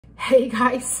Hey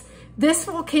guys, this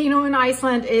volcano in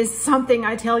Iceland is something,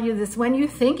 I tell you this, when you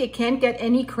think it can't get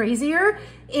any crazier,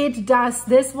 it does.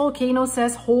 This volcano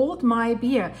says, hold my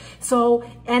beer. So,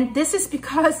 and this is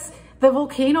because the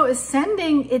volcano is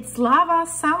sending its lava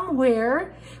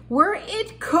somewhere where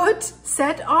it could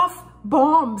set off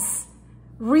bombs,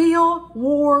 real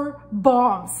war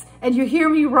bombs. And you hear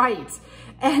me right.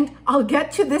 And I'll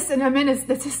get to this in a minute.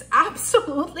 This is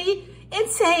absolutely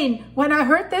insane. When I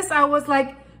heard this, I was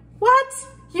like, what?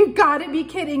 You gotta be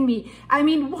kidding me. I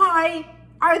mean, why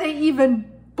are they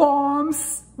even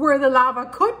bombs where the lava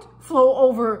could flow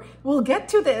over? We'll get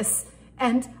to this.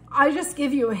 And I just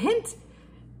give you a hint.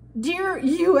 Dear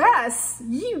US,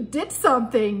 you did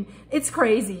something. It's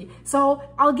crazy. So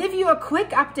I'll give you a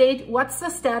quick update. What's the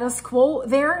status quo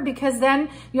there? Because then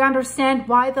you understand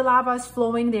why the lava is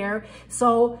flowing there.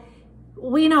 So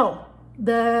we know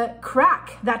the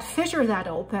crack, that fissure that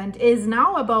opened, is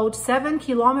now about 7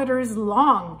 kilometers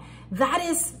long. That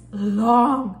is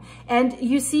long. And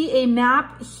you see a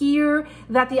map here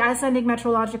that the Icelandic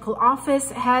Meteorological Office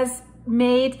has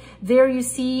made. There you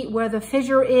see where the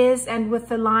fissure is, and with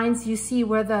the lines you see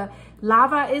where the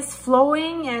lava is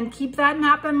flowing. And keep that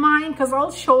map in mind, because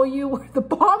I'll show you where the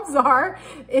bombs are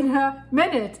in a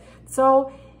minute.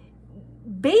 So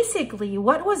basically,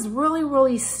 what was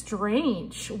really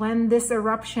strange when this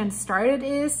eruption started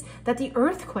is that the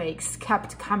earthquakes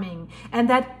kept coming, and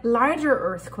that larger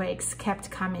earthquakes kept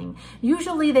coming.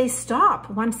 Usually they stop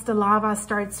once the lava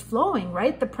starts flowing,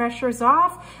 right? The pressure's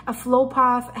off, a flow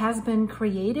path has been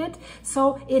created.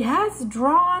 So it has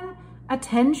drawn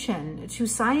attention to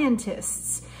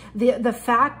scientists. The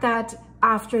fact that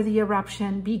after the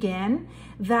eruption began,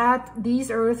 that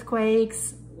these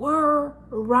earthquakes were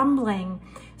rumbling.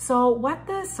 So what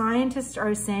the scientists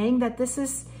are saying, that this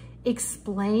is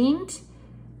explained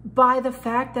by the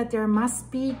fact that there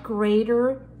must be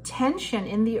greater tension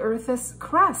in the Earth's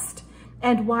crust.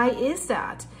 And why is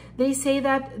that? They say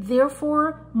that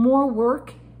therefore more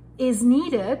work is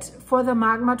needed for the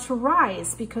magma to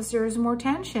rise because there is more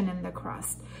tension in the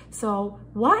crust. So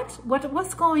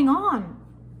what's going on?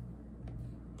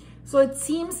 So it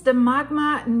seems the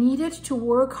magma needed to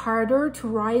work harder to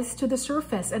rise to the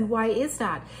surface. And why is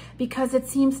that? Because it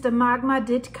seems the magma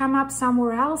did come up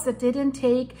somewhere else. It didn't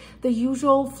take the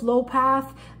usual flow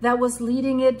path that was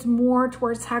leading it more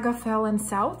towards Hagafell and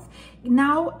south.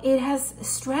 Now it has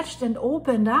stretched and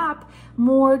opened up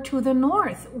more to the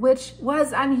north, which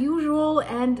was unusual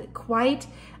and quite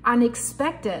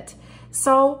unexpected.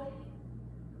 So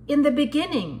in the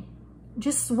beginning,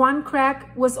 just one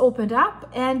crack was opened up,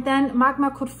 and then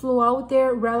magma could flow out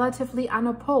there relatively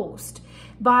unopposed.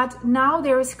 But now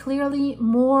there is clearly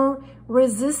more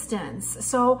resistance.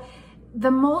 So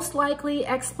the most likely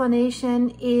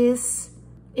explanation is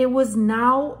it was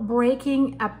now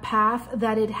breaking a path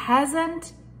that it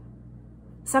hasn't,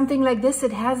 something like this,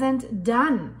 it hasn't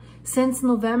done since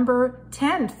November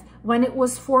 10th. When it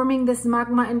was forming this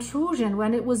magma intrusion,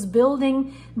 when it was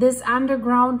building this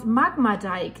underground magma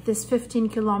dike, this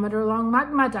 15-kilometer long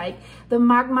magma dike, the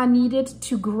magma needed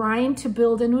to grind to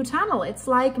build a new tunnel. It's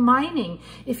like mining.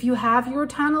 If you have your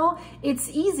tunnel, it's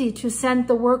easy to send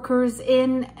the workers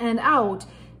in and out.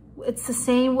 It's the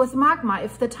same with magma.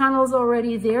 If the tunnel's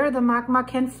already there, the magma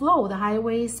can flow. The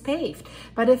highway is paved.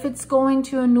 But if it's going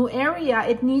to a new area,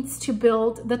 it needs to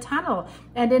build the tunnel.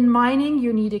 And in mining,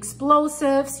 you need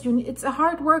explosives. It's a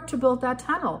hard work to build that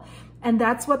tunnel. And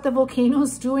that's what the volcano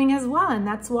is doing as well. And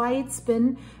that's why it's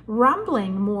been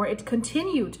rumbling more. It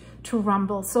continued to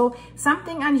rumble. So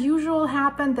something unusual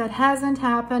happened that hasn't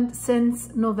happened since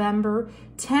November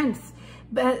 10th.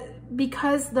 But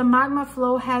because the magma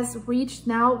flow has reached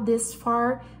now this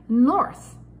far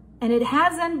north. And it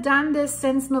hasn't done this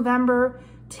since November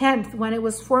 10th, when it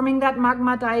was forming that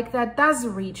magma dike that does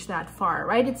reach that far,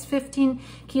 right? It's 15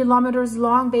 kilometers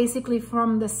long, basically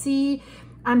from the sea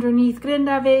underneath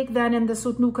Grindavik, then in the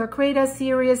Sutnuka crater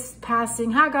series,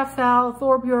 passing Hagafell,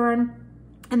 Thorbjörn,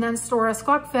 and then Stora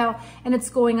Skogfell, and it's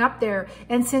going up there.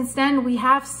 And since then, we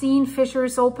have seen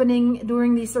fissures opening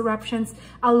during these eruptions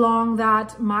along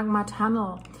that magma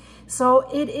tunnel. So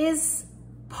it is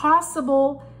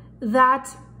possible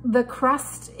that the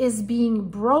crust is being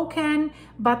broken,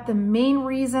 but the main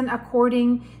reason,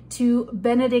 according to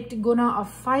Benedict Gunnar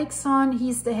of Feiksson,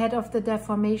 he's the head of the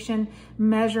deformation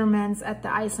measurements at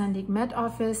the Icelandic Met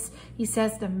Office, he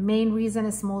says the main reason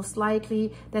is most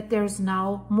likely that there's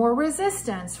now more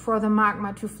resistance for the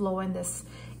magma to flow in this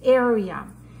area.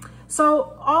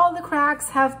 So all the cracks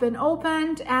have been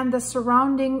opened and the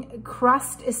surrounding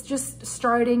crust is just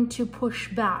starting to push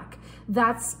back.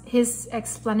 That's his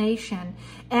explanation.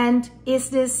 And is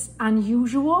this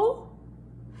unusual?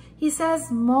 He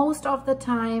says most of the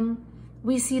time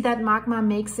we see that magma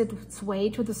makes its way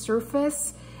to the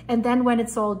surface, and then when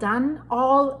it's all done,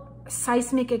 all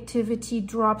seismic activity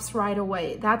drops right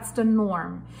away. That's the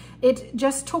norm. It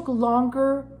just took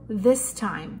longer this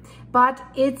time, but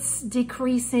it's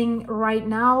decreasing right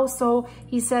now. So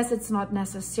he says it's not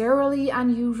necessarily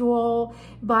unusual,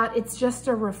 but it's just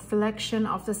a reflection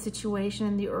of the situation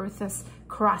in the Earth's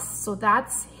crust. So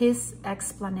that's his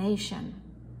explanation.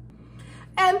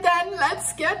 And then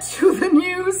let's get to the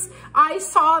news. I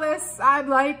saw this, I'm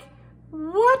like,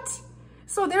 what?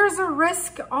 So there's a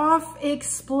risk of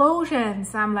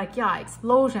explosions. I'm like, yeah,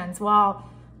 explosions. Well,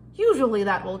 usually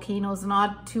that volcano is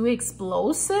not too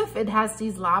explosive. It has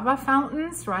these lava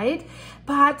fountains, right?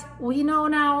 But we know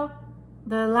now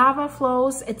the lava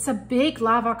flows. It's a big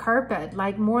lava carpet,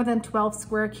 like more than 12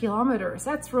 square kilometers.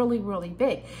 That's really, really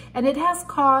big. And it has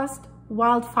caused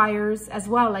wildfires as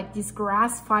well, like these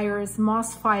grass fires,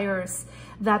 moss fires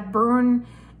that burn.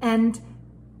 And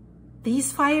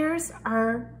these fires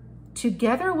are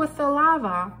together with the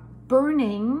lava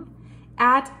burning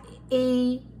at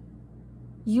a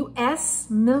US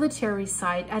military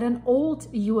site, at an old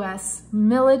US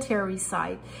military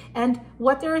site. And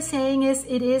what they're saying is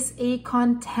it is a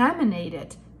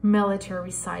contaminated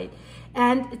military site.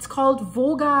 And it's called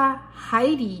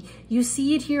Vogaheidi. You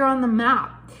see it here on the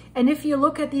map. And if you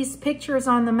look at these pictures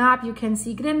on the map, you can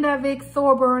see Grindavik,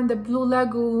 Thorburn, the Blue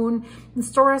Lagoon, the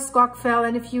Stora Skogfell.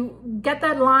 And if you get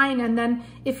that line, and then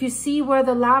if you see where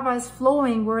the lava is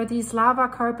flowing, where these lava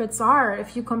carpets are,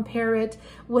 if you compare it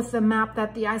with the map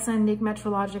that the Icelandic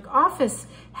Meteorological Office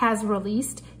has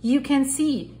released, you can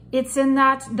see it's in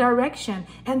that direction.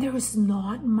 And there is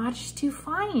not much to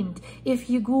find if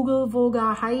you Google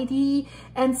Vogaheidi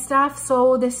and stuff.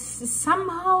 So this is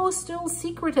somehow still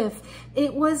secretive.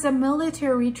 It was a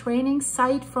military training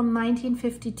site from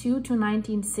 1952 to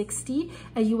 1960,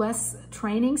 a US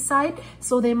training site.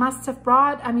 So they must have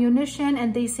brought ammunition,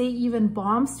 and they say even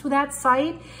bombs to that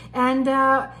site. And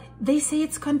they say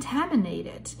it's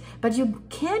contaminated, but you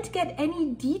can't get any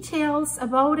details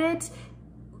about it.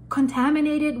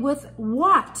 Contaminated with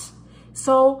what?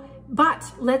 So,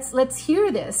 but let's hear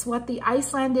this, what the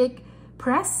Icelandic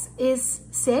press is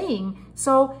saying.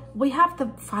 So we have the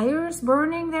fires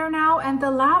burning there now and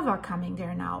the lava coming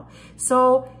there now.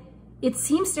 So it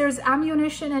seems there's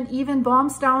ammunition and even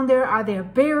bombs down there. Are they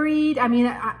buried? I mean,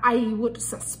 I would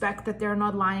suspect that they're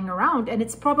not lying around, and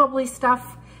it's probably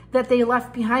stuff that they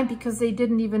left behind because they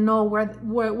didn't even know where it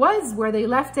was, where they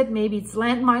left it. Maybe it's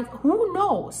landmines, who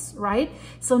knows, right?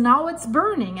 So now it's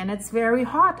burning and it's very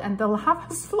hot and the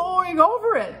lava's flowing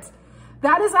over it.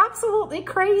 That is absolutely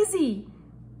crazy.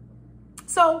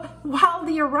 So while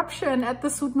the eruption at the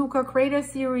Sudnuka crater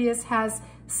series has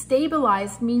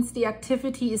stabilized, means the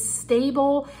activity is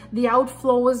stable, the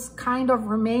outflow is kind of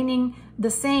remaining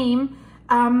the same,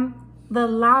 the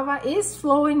lava is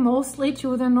flowing mostly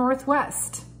to the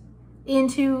northwest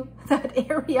into that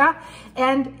area,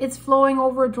 and it's flowing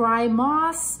over dry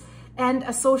moss and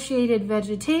associated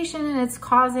vegetation, and it's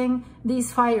causing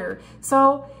these fires.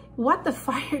 So what the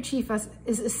fire chief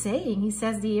is saying, he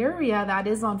says the area that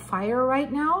is on fire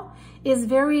right now is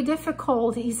very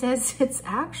difficult. He says it's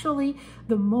actually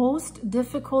the most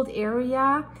difficult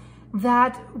area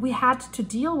that we had to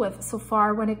deal with so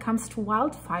far when it comes to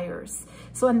wildfires.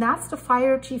 So, and that's the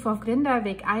fire chief of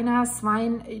Grindavik, Einar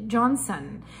Svein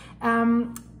Johnson.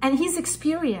 And he's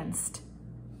experienced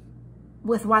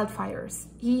with wildfires.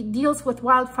 He deals with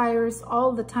wildfires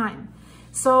all the time.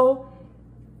 So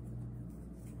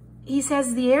he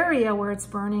says the area where it's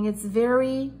burning, it's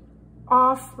very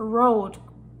off-road,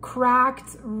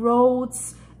 cracked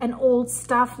roads and old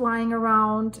stuff lying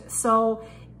around. So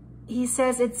he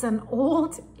says it's an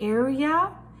old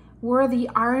area where the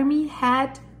army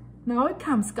had, now it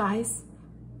comes guys,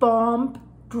 bomb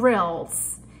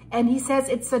drills. And he says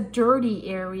it's a dirty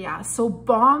area, so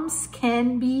bombs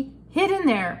can be hidden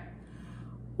there.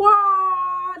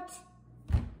 What?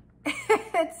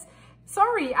 It's,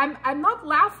 sorry, I'm not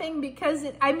laughing because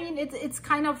it's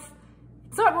kind of,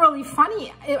 it's not really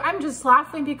funny. I'm just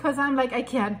laughing because I'm like, I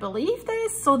can't believe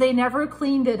this. So they never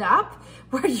cleaned it up.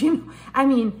 Where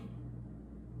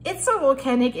it's a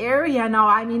volcanic area now.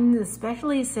 I mean,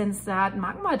 especially since that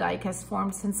magma dike has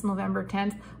formed since November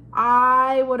 10th,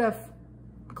 I would have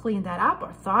cleaned that up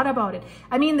or thought about it.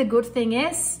 I mean, the good thing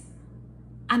is,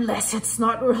 unless it's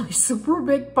not really super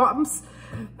big bombs,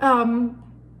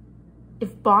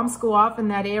 if bombs go off in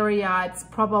that area, it's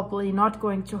probably not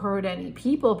going to hurt any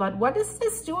people. But what is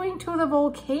this doing to the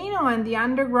volcano and the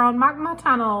underground magma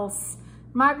tunnels,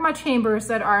 magma chambers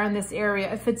that are in this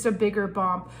area if it's a bigger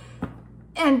bomb?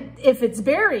 And if it's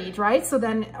buried, right? So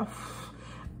then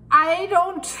I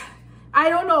don't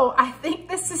know. I think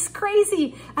this is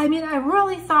crazy. I mean, I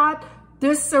really thought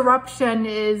this eruption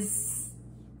is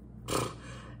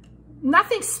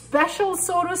nothing special,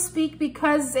 so to speak,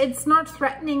 because it's not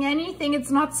threatening anything.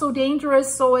 It's not so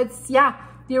dangerous. So it's, yeah,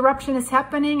 the eruption is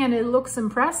happening and it looks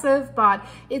impressive, but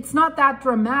it's not that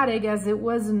dramatic as it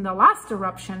was in the last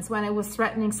eruptions when it was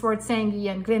threatening Svartsengi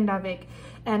and Grindavik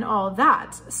and all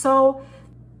that. So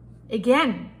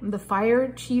again, the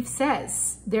fire chief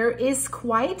says there is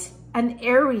quite an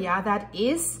area that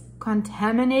is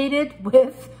contaminated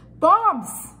with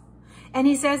bombs. And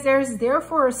he says there's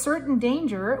therefore a certain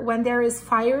danger when there is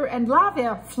fire and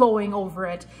lava flowing over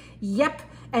it. Yep,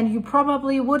 and you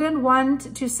probably wouldn't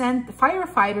want to send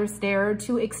firefighters there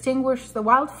to extinguish the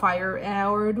wildfire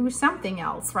or do something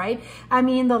else, right? I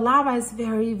mean, the lava is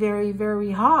very, very,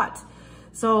 very hot.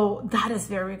 So that is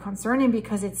very concerning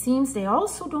because it seems they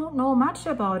also don't know much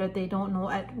about it. They don't know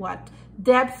at what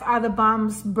depth are the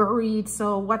bombs buried.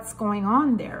 So what's going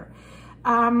on there?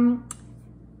 And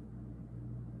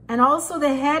also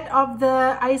the head of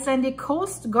the Icelandic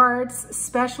Coast Guard's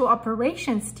Special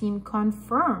Operations Team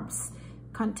confirms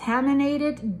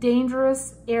contaminated,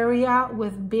 dangerous area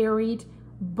with buried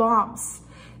bombs.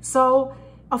 So,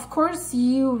 of course,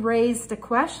 you raised the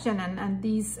question and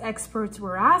these experts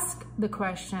were asked the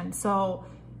question. So,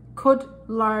 could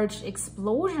large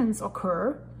explosions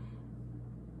occur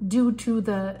due to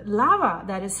the lava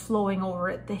that is flowing over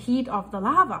it, the heat of the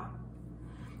lava?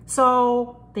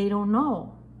 So, they don't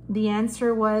know. The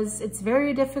answer was, it's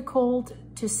very difficult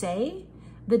to say.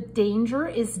 The danger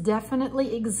is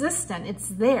definitely existent. It's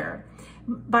there.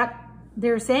 But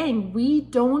they're saying we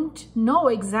don't know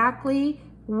exactly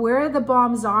where the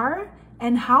bombs are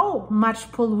and how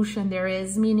much pollution there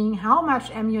is, meaning how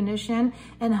much ammunition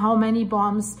and how many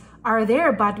bombs are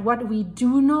there. But what we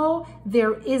do know,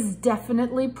 there is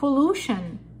definitely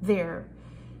pollution there.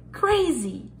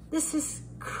 Crazy. This is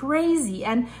crazy.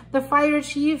 And the fire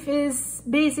chief is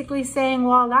basically saying,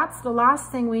 well, that's the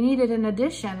last thing we needed in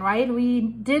addition, right? We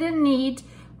didn't need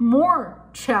more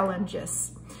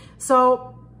challenges.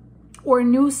 So, or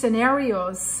new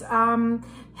scenarios.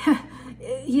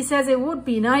 He says it would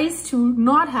be nice to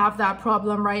not have that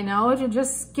problem right now, to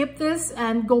just skip this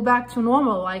and go back to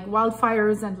normal, like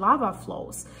wildfires and lava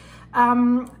flows.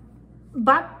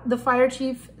 But the fire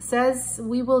chief says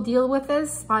we will deal with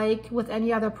this like with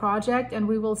any other project and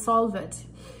we will solve it.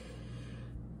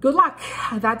 Good luck.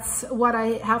 That's what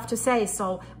I have to say.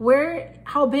 So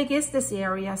how big is this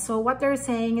area? So what they're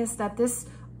saying is that this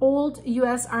old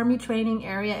US Army training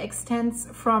area extends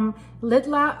from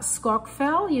Lilla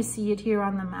Skogfell, you see it here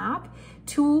on the map,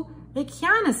 to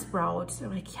Reykjanesbrod.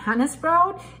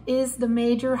 Reykjanesbrod is the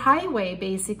major highway,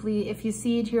 basically. If you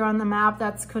see it here on the map,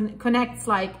 that connects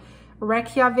like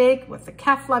Reykjavik with the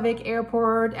Keflavik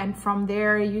airport, and from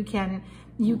there you can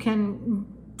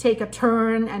take a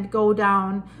turn and go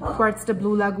down towards the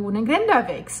Blue Lagoon in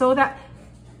Grindavik. So that,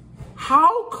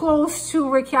 how close to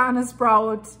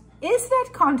Reykjanesbrod is that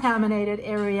contaminated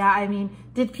area? I mean,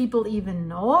 did people even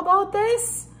know about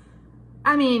this?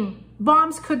 I mean,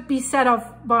 bombs could be set off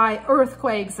by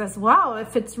earthquakes as well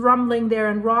if it's rumbling there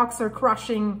and rocks are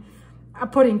crushing,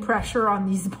 putting pressure on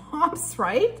these bombs,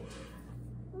 right?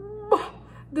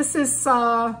 This is,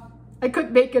 I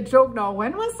could make a joke now.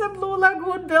 When was the Blue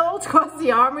Lagoon built? Was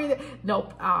the army?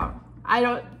 Nope.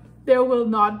 There will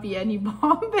not be any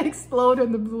bomb explode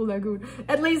in the Blue Lagoon.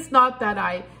 At least not that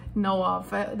I know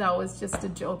of. That was just a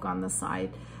joke on the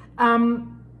side.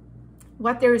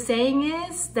 What they're saying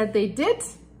is that they did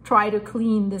try to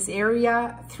clean this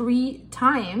area 3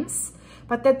 times,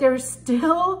 but that they're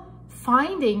still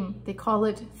finding, they call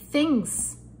it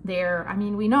things there. I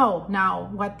mean, we know now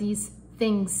what these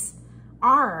things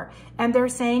are, and they're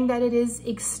saying that it is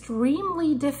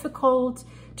extremely difficult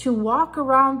to walk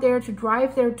around there, to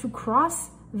drive there, to cross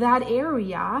that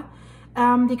area,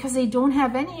 because they don't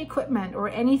have any equipment or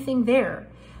anything there.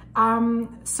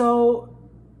 So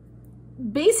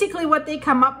basically what they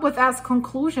come up with as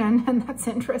conclusion, and that's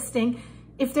interesting,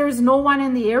 if there's no one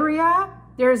in the area,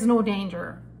 there's no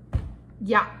danger.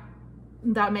 Yeah,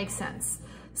 that makes sense.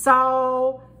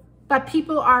 So, but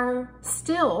people are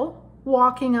still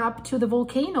walking up to the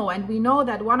volcano, and we know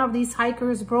that one of these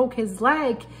hikers broke his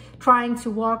leg trying to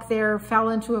walk there, fell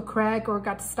into a crack or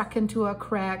got stuck into a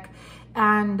crack,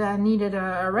 and needed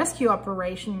a rescue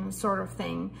operation sort of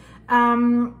thing.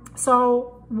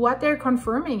 So what they're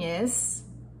confirming is,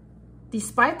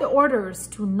 despite the orders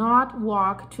to not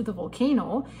walk to the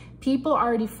volcano, people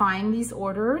are defying these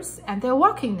orders and they're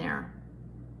walking there.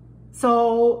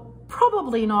 So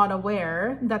probably not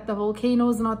aware that the volcano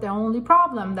is not the only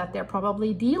problem that they're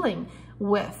probably dealing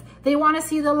with. They want to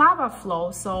see the lava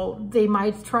flow, so they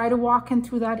might try to walk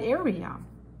into that area.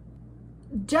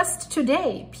 Just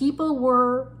today, people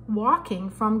were walking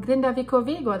from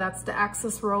Grindavik, that's the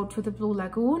access road to the Blue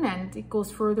Lagoon, and it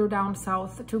goes further down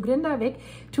south to Grindavik,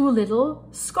 to Little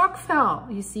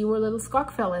Skogfell. You see where Little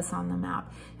Skogfell is on the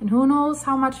map. And who knows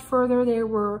how much further they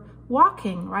were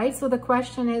walking, right? So the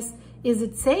question is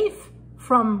it safe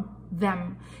from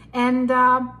them? And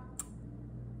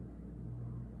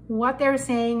what they're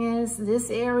saying is this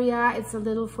area, it's a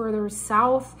little further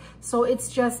south, so it's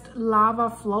just lava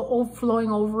flowing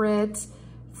over it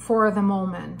for the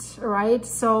moment, right?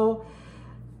 So,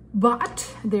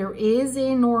 but there is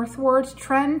a northward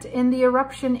trend in the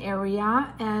eruption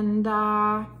area, and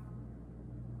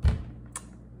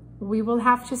we will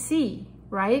have to see,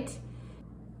 right?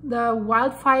 The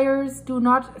wildfires do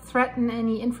not threaten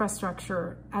any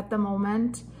infrastructure at the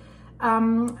moment.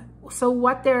 So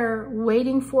what they're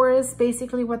waiting for is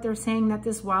basically what they're saying, that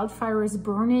this wildfire is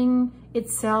burning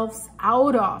itself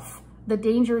out of the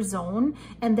danger zone.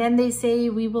 And then they say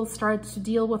we will start to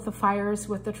deal with the fires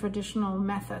with the traditional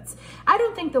methods. I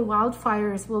don't think the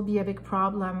wildfires will be a big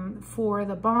problem for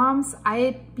the bombs.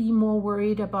 I'd be more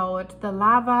worried about the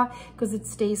lava because it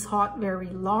stays hot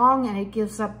very long and it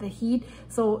gives up the heat.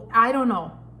 So I don't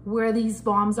know where these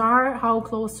bombs are, how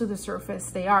close to the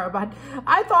surface they are, but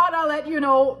I thought I'll let you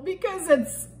know because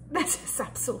this is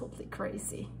absolutely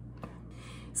crazy.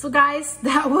 So guys,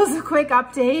 that was a quick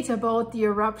update about the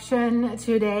eruption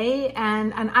today,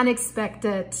 and an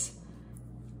unexpected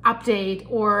update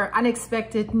or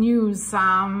unexpected news.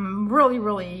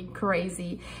 Really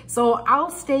crazy. So I'll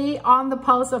stay on the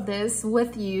pulse of this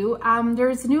with you.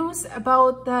 There's news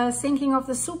about the sinking of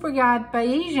the super yacht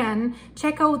Bayesian.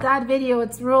 Check out that video.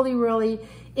 It's really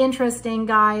interesting,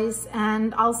 guys,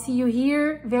 and I'll see you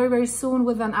here very soon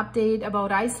with an update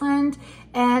about Iceland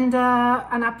and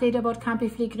an update about Campi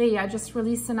Flegrei. I just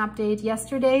released an update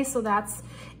yesterday, so that's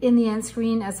in the end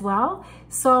screen as well.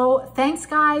 So thanks,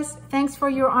 guys. Thanks for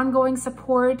your ongoing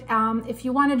support. If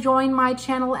you want to join my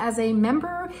channel as a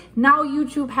member, now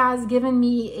YouTube has given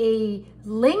me a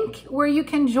link where you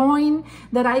can join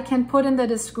that I can put in the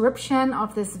description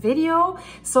of this video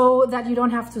so that you don't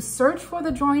have to search for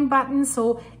the join button.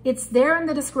 So it's there in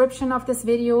the description of this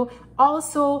video.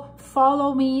 Also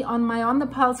follow me on my On the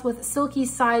Pulse with Silky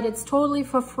site. It's totally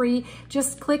for free.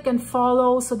 Just click and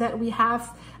follow so that we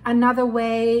have another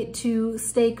way to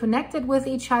stay connected with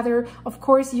each other. Of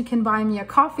course, you can buy me a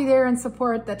coffee there and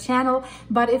support the channel,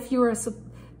 but if you're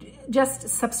just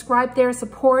subscribe there,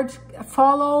 support,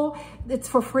 follow, it's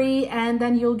for free, and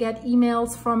then you'll get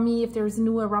emails from me if there's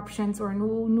new eruptions or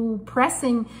new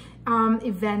pressing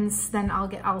events. Then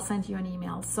I'll send you an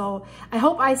email. So I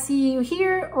hope I see you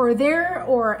here or there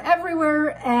or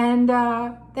everywhere, and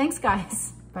thanks,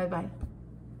 guys. Bye bye.